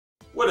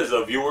What is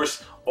up,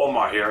 viewers?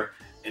 Omar here,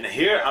 and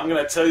here I'm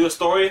gonna tell you a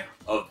story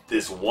of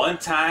this one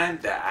time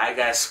that I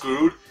got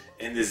screwed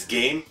in this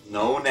game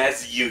known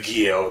as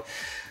Yu-Gi-Oh.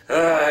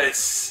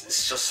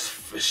 It's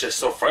just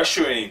so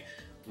frustrating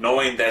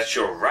knowing that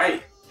you're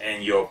right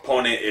and your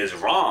opponent is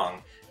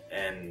wrong,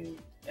 and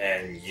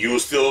you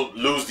still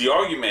lose the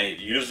argument,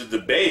 you lose the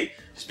debate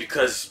just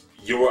because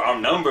you were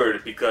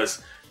outnumbered,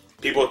 because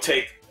people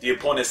take the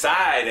opponent's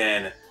side.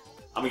 And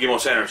I'm gonna give more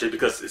center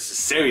because it's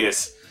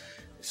serious.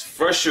 It's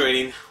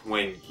frustrating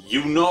when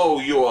you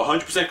know you're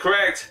 100%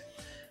 correct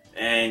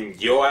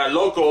and you're at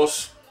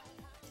locals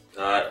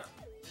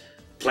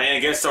playing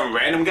against some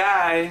random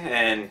guy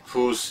and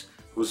who's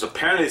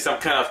apparently some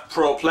kind of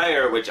pro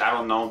player, which I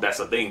don't know if that's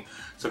a thing.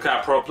 Some kind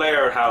of pro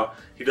player, how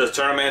he does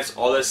tournaments,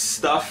 all this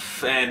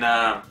stuff, and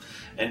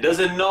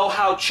doesn't know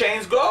how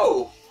chains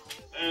go,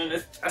 and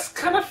that's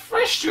kind of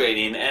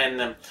frustrating.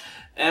 And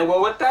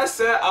well, with that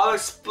said, I'll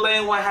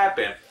explain what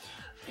happened.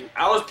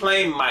 I was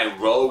playing my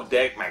rogue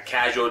deck, my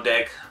casual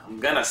deck. I'm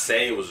gonna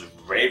say it was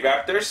Raid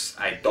Raptors.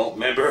 I don't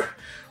remember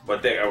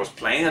what deck I was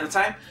playing at the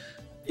time.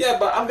 Yeah,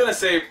 but I'm gonna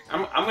say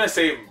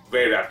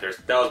Raid Raptors.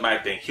 That was my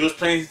thing. He was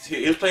playing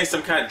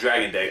some kind of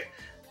dragon deck,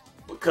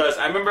 because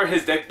I remember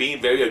his deck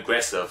being very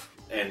aggressive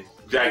and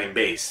dragon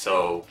based.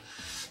 So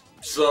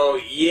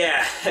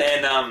yeah,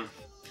 and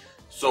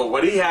so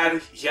what he had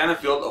a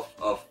field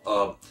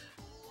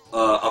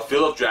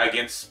of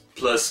dragons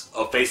plus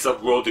a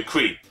face-up World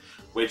Decree.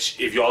 Which,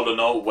 if y'all don't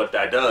know what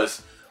that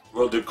does,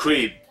 World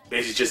Decree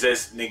basically just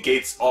says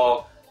negates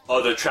all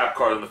other trap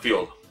cards on the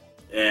field.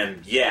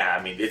 And yeah,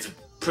 I mean, it's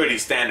pretty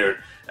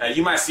standard.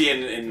 You might see it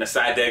in the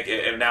side deck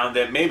every now and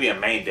then, maybe a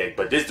main deck,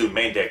 but this dude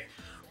main deck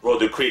World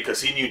Decree,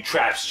 because he knew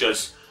traps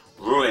just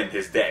ruined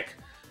his deck.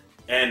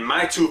 And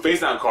my two face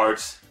down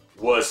cards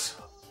was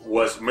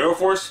Mirror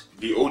Force,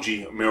 the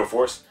OG Mirror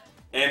Force,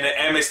 and the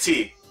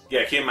MST.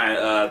 Yeah, keep in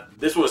mind,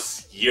 this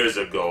was years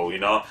ago, you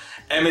know.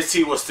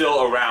 MST was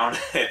still around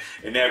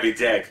in every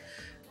deck.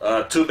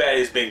 Too bad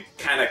it's been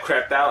kind of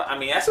crapped out. I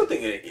mean, I still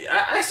think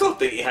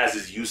it has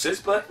its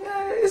uses, but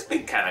it's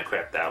been kind of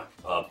crapped out,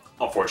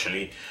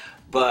 unfortunately.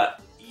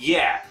 But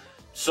yeah,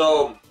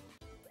 so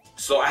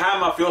I had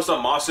my field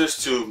some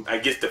monsters to, I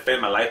guess,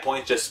 defend my life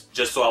points,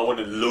 just so I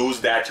wouldn't lose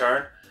that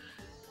turn.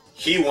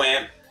 He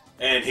went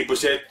and he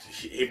proceeded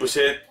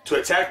to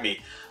attack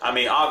me. I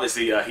mean,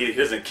 obviously, he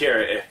doesn't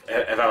care if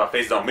I have a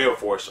face down Mirror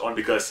Force, only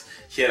because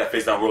he had a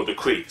face down World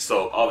Decree.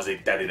 So obviously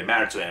that didn't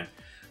matter to him.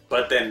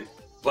 But then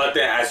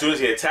as soon as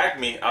he attacked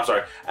me,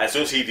 as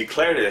soon as he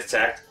declared his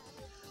attack,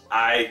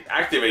 I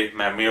activated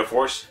my Mirror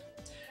Force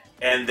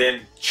and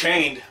then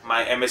chained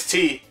my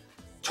MST,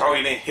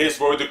 targeting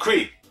his World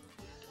Decree.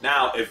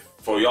 Now,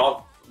 for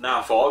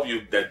all of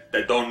you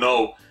that don't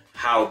know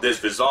how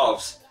this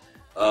resolves,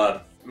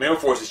 Mirror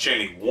Force is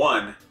chaining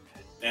 1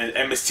 and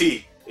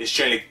MST is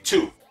chaining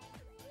 2.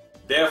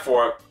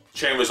 Therefore,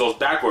 chain resolves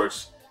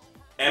backwards.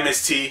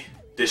 MST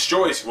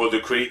destroys World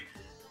Decree,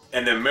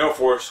 and then Mirror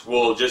Force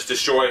will just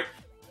destroy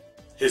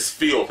his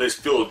field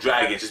of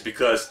dragons, just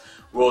because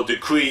World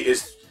Decree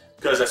is,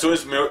 because as soon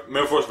as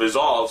Mirror Force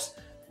resolves,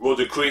 World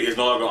Decree is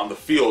no longer on the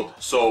field.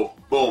 So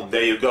boom,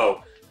 there you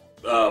go.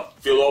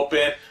 Field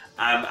open.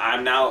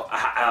 I'm now.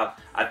 I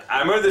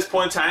remember this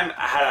point in time,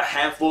 I had a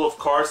handful of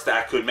cards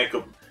that could make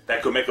a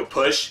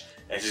push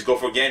and just go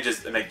for a game.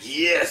 Just like,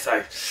 yes,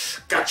 I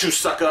got you,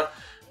 sucker.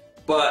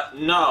 But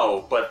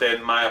no. But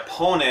then my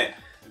opponent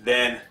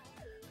then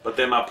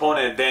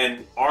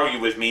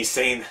argued with me,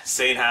 saying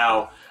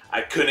how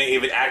I couldn't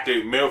even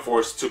activate Mirror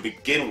Force to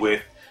begin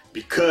with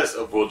because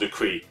of World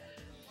Decree,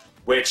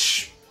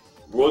 which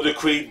World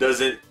Decree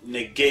doesn't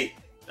negate.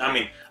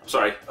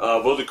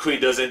 World Decree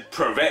doesn't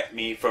prevent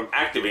me from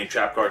activating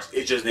trap cards.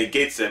 It just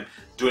negates them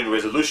during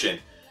resolution.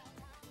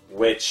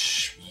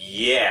 Which,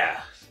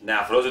 yeah.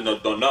 Now, for those who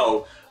don't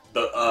know,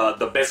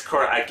 the best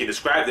card I can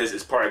describe this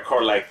is probably a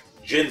card like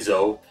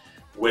Jinzo,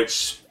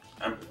 which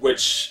I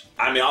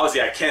mean,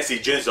 obviously I can't see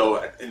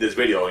Jinzo in this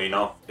video, you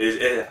know.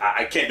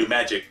 I can't do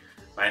magic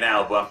right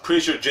now, but I'm pretty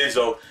sure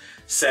Jinzo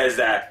says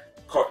that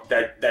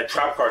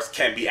trap cards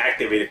can be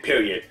activated,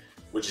 period,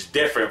 which is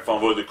different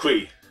from World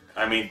Decree.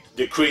 I mean,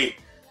 Decree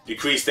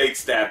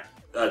states that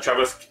trap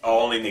cards are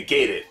only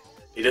negated.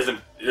 It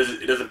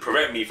doesn't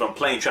prevent me from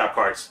playing trap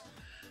cards.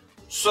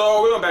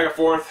 So we went back and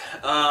forth.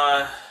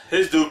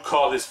 His dude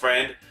called his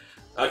friend.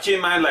 Keep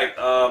in mind, like,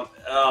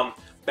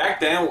 back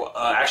then,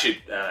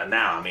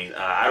 now, I mean,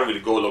 I don't really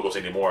go locals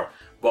anymore.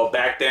 But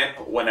back then,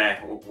 when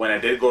I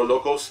did go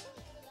locals,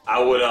 I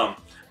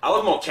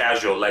was more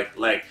casual.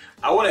 Like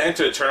I wouldn't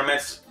enter the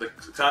tournaments, the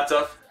kind of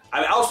stuff.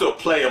 I mean, I'll still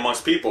play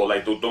amongst people.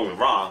 Like, don't get me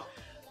wrong,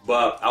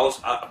 but I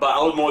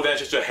was more than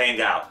just to hang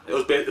out. It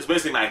was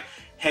basically my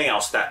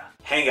hangout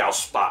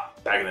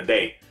spot back in the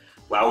day.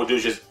 What I would do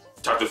is just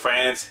talk to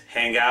friends,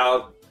 hang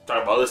out,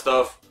 talk about other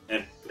stuff,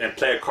 and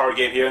play a card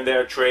game here and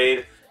there,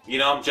 trade. You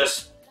know,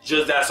 just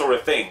that sort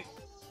of thing.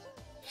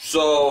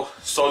 So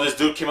this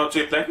dude came up to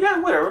me playing. Yeah,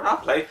 whatever, I'll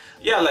play.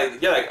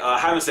 I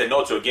haven't said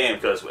no to a game,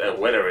 because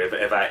whatever.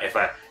 If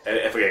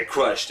I get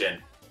crushed,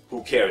 then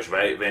who cares,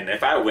 right? And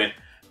if I win,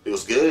 It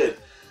was good.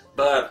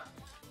 But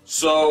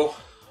so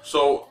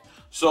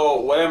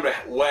what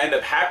ended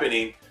up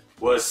happening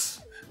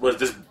was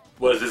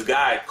this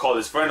guy called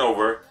his friend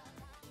over,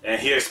 and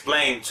he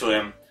explained to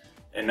him,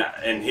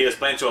 and he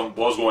explained to him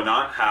what was going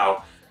on.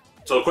 How,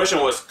 so the question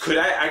was, could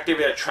I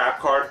activate a trap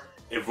card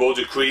if Roll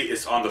Decree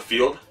is on the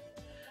field?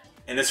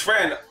 And his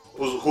friend,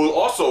 who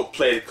also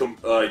played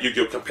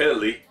Yu-Gi-Oh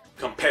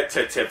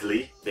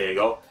competitively, there you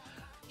go.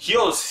 He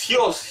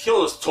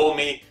always told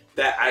me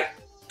that I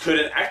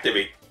couldn't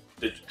activate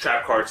the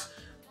trap cards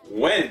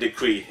when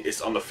Decree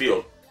is on the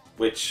field,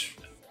 which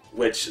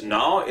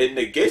no, it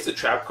negates the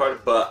trap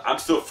card, but I'm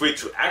still free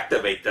to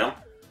activate them.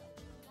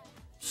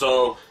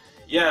 So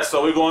yeah,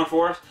 so we're going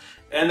for it,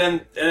 and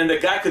then the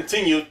guy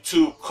continued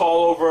to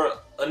call over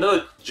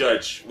another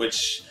judge,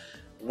 which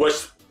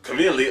was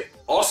conveniently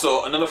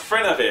also another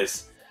friend of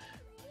his.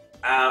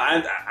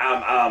 I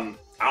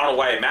don't know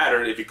why it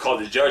mattered if he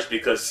called the judge,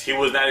 because he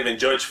was not even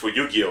judge for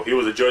Yu-Gi-Oh. He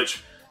was a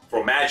judge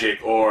for Magic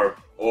or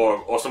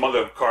some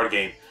other card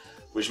game,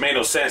 which made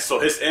no sense. So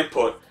his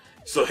input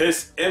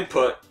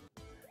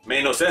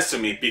made no sense to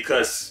me,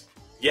 because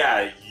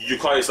yeah, you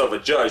call yourself a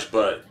judge,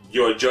 but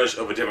you're a judge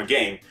of a different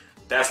game.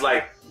 That's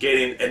like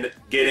getting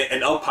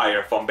an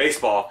umpire from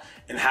baseball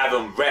and have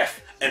him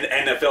ref an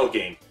NFL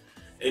game.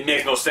 It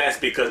makes no sense,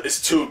 because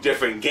it's two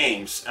different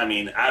games. I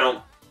mean, I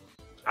don't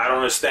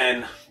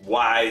understand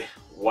why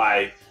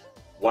why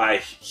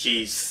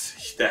we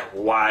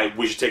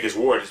should take his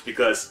word. It's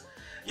because,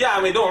 yeah,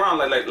 I mean, don't around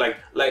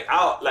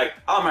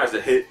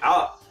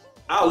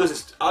I'll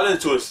listen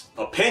to his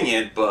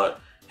opinion, but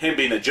him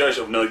being a judge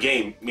of another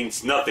game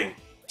means nothing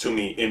to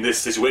me in this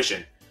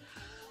situation.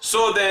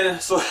 So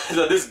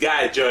this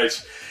guy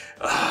judge,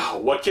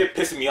 what kept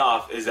pissing me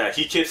off is that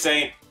he kept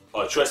saying,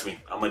 "Oh, trust me,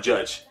 I'm a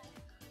judge.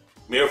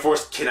 Mirror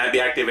Force cannot be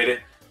activated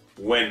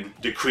when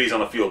Decree is on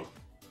the field."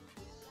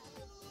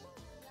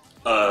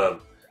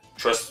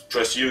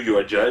 Trust you,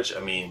 you're a judge. I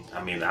mean, I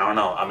don't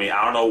know. I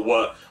don't know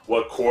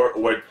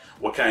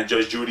what kind of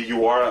Judge Judy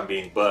you are. I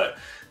mean, but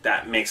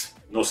that makes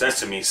no sense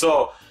to me.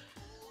 So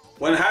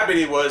what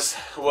happened was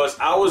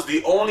I was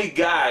the only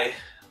guy.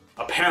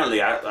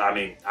 Apparently, I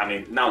mean,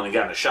 not only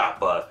guy in the shop,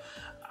 but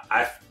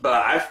I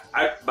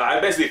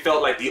basically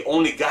felt like the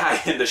only guy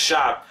in the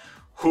shop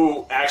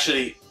who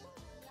actually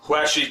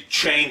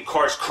trained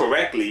cards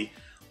correctly,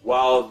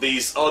 while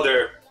these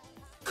other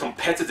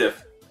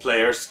competitive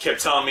players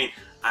kept telling me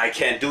I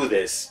can't do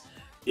this,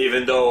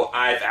 even though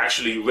I've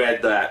actually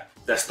read that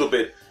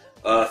stupid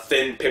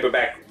thin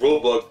paperback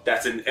rulebook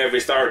that's in every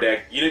starter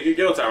deck. You know what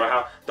I'm talking about,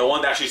 how the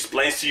one that actually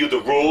explains to you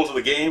the rules of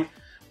the game,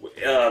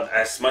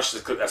 as much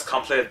as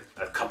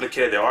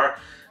complicated they are.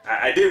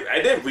 I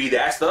did read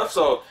that stuff.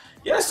 So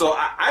yeah, so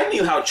I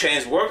knew how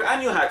chains worked. I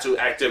knew how to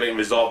activate and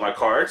resolve my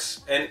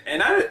cards, and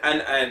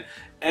I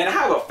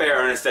have a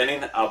fair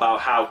understanding about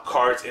how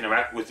cards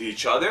interact with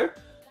each other.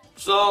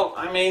 So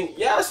I mean,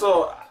 yeah,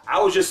 so I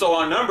was just so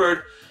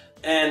outnumbered,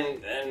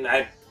 and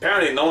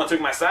apparently no one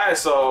took my side.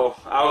 So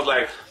I was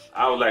like,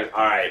 all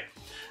right.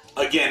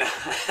 Again,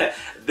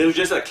 there was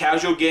just a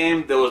casual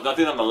game. There was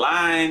nothing on the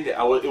line. It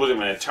wasn't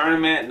even a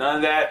tournament, none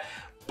of that.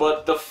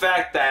 But the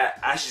fact that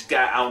I just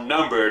got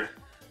outnumbered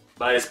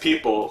by his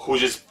people who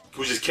just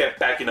kept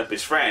backing up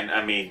his friend.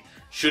 I mean,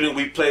 shouldn't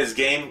we play this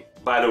game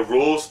by the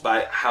rules,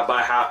 by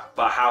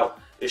how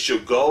it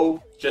should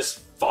go? Just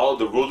follow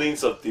the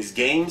rulings of these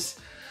games.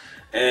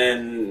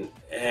 And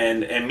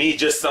me,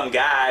 just some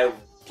guy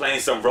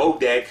playing some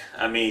rogue deck.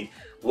 I mean,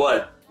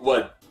 what?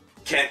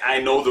 Can't I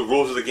know the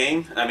rules of the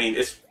game? I mean,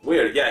 it's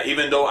weird. Yeah,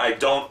 even though I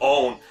don't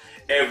own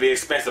every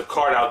expensive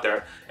card out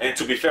there, and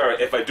to be fair,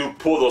 if I do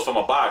pull those from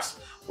a box,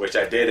 which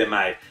I did in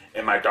my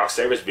Dark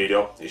Service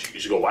video, you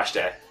should go watch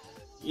that.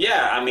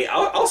 Yeah, I mean,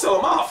 I'll sell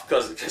them off,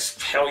 because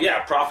hell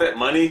yeah, profit,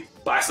 money,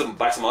 buy some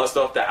other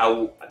stuff that I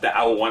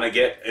will want to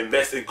get,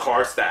 invest in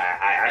cards that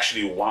I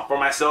actually want for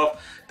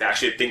myself, that I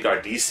actually think are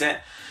decent,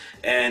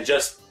 and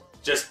just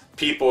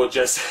people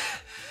just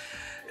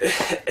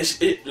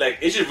it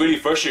just really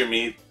frustrated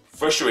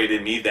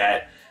me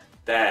that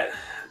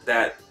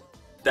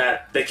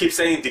they keep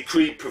saying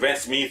Decree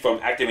prevents me from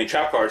activating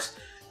trap cards,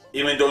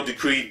 even though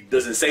Decree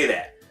doesn't say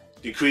that.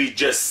 Decree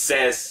just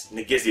says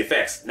negates the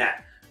effects,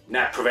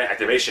 not prevent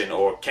activation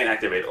or can't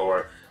activate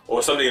or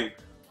something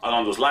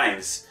along those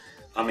lines.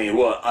 I mean,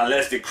 well,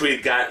 unless Decree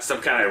got some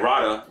kind of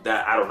errata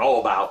that I don't know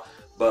about,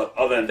 but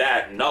other than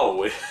that,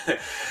 no.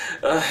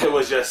 It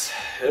was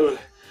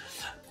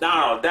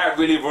no, that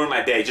really ruined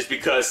my day, just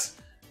because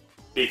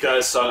you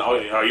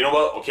know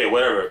what? Okay,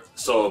 whatever.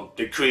 So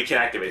Decree can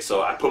activate.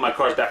 So I put my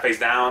cards back face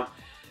down.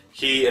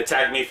 He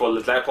attacked me for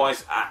life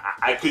points.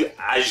 I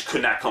just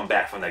could not come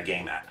back from that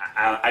game.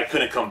 I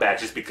couldn't come back,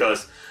 just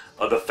because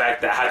of the fact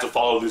that I had to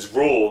follow this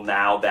rule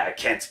now that I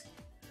can't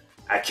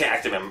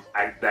activate.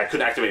 I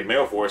couldn't activate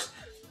Mirror Force.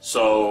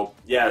 So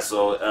yeah,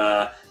 so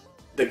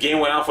the game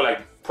went on for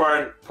like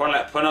probably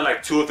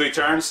like 2 or 3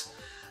 turns.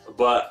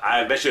 But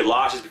I eventually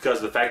lost just because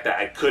of the fact that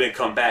I couldn't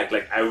come back.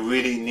 Like, I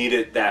really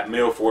needed that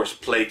Mirror Force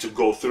play to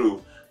go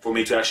through for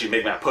me to actually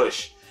make my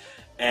push.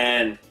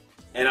 And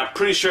and I'm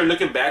pretty sure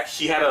looking back,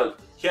 he had a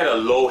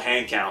low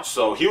hand count,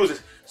 so he would have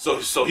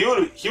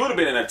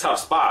been in a tough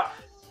spot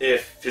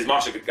if his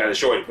monster got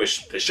destroyed,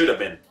 which they should have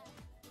been.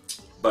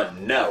 But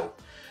no,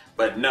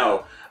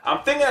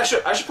 I'm thinking I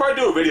should probably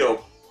do a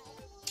video.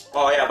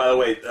 Oh yeah, by the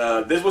way,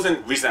 this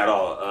wasn't recent at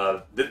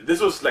all. This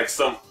was like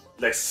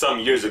some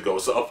years ago,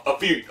 so a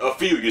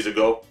few years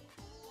ago.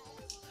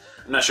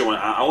 I'm not sure when.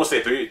 I won't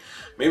say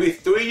maybe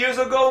 3 years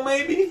ago.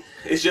 Maybe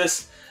it's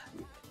just.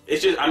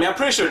 I mean, I'm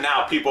pretty sure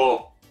now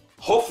people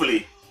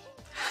hopefully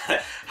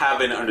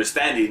have an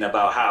understanding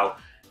about how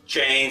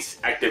chains,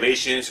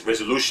 activations,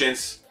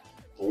 resolutions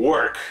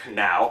work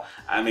now.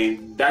 I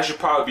mean, that should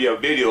probably be a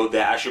video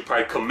that I should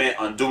probably commit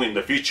on doing in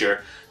the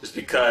future, just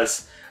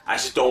because I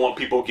just don't want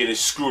people getting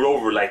screwed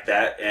over like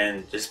that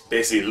and just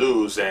basically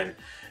lose. And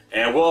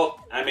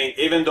well, I mean,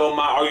 even though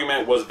my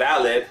argument was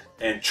valid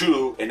and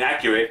true and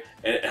accurate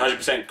and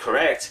 100%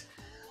 correct,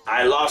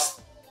 I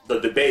lost the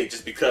debate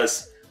just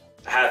because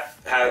I have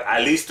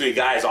at least 3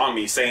 guys on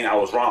me saying I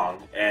was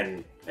wrong,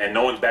 and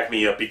no one's backed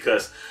me up,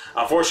 because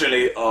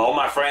unfortunately all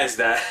my friends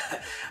that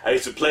I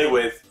used to play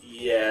with,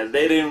 yeah,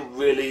 they didn't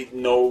really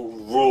know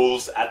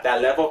rules at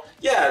that level.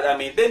 Yeah, I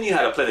mean, they knew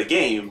how to play the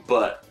game,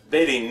 but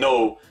they didn't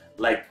know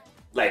like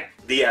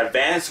the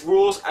advanced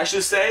rules, I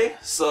should say.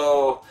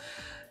 So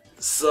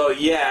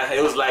yeah,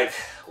 it was like,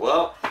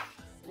 well,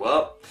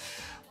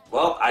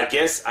 I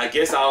guess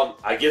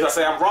I'll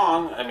say I'm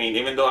wrong. I mean,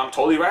 even though I'm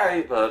totally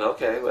right, but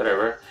okay,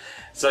 whatever.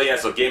 So yeah,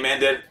 so game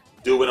ended,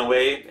 dude went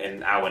away,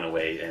 and I went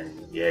away,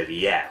 and yeah,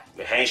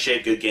 the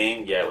handshake, good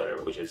game, yeah,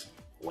 whatever, we just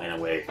went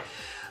away.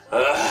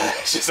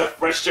 It's just so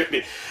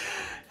frustrating.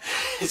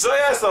 So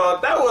yeah, so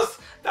that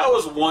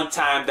was one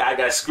time that I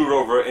got screwed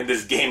over in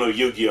this game of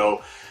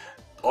Yu-Gi-Oh!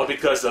 All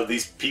because of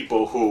these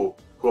people who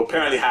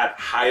apparently had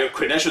higher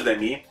credentials than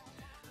me,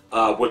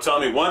 would tell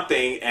me one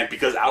thing, and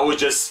because I was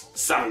just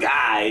some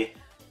guy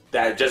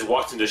that just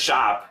walks in the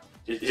shop,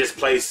 just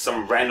plays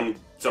some random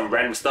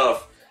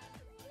stuff,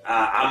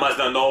 I must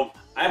not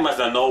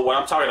know what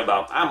I'm talking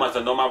about. I must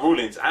not know my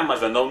rulings. I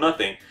must not know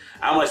nothing.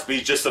 I must be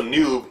just some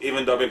noob,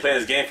 even though I've been playing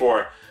this game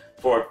for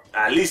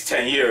at least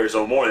 10 years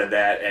or more than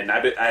that, and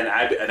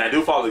I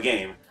do follow the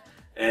game.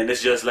 And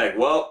it's just like,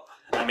 well,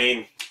 I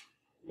mean,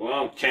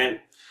 I'm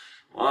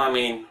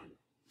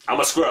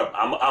a scrub.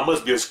 I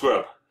must be a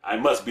scrub. I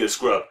must be a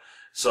scrub.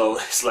 So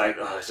it's like,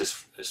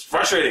 it's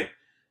frustrating. It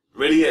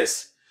really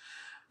is.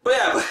 But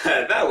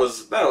yeah, that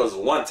was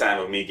one time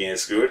of me getting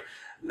screwed.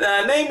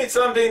 Name me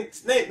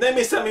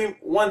something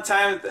one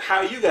time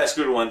how you got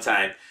screwed one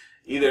time,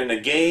 either in a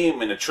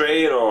game, in a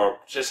trade, or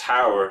just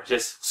however,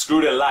 just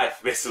screwed in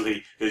life,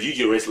 basically, because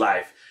Yu-Gi-Oh is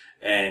life,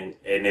 and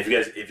if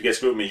you get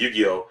screwed in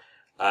Yu-Gi-Oh,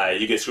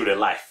 you get screwed in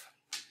life.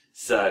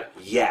 So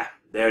yeah,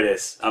 there it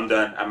is. I'm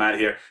done. I'm out of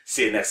here.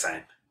 See you next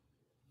time.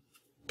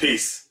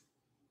 Peace.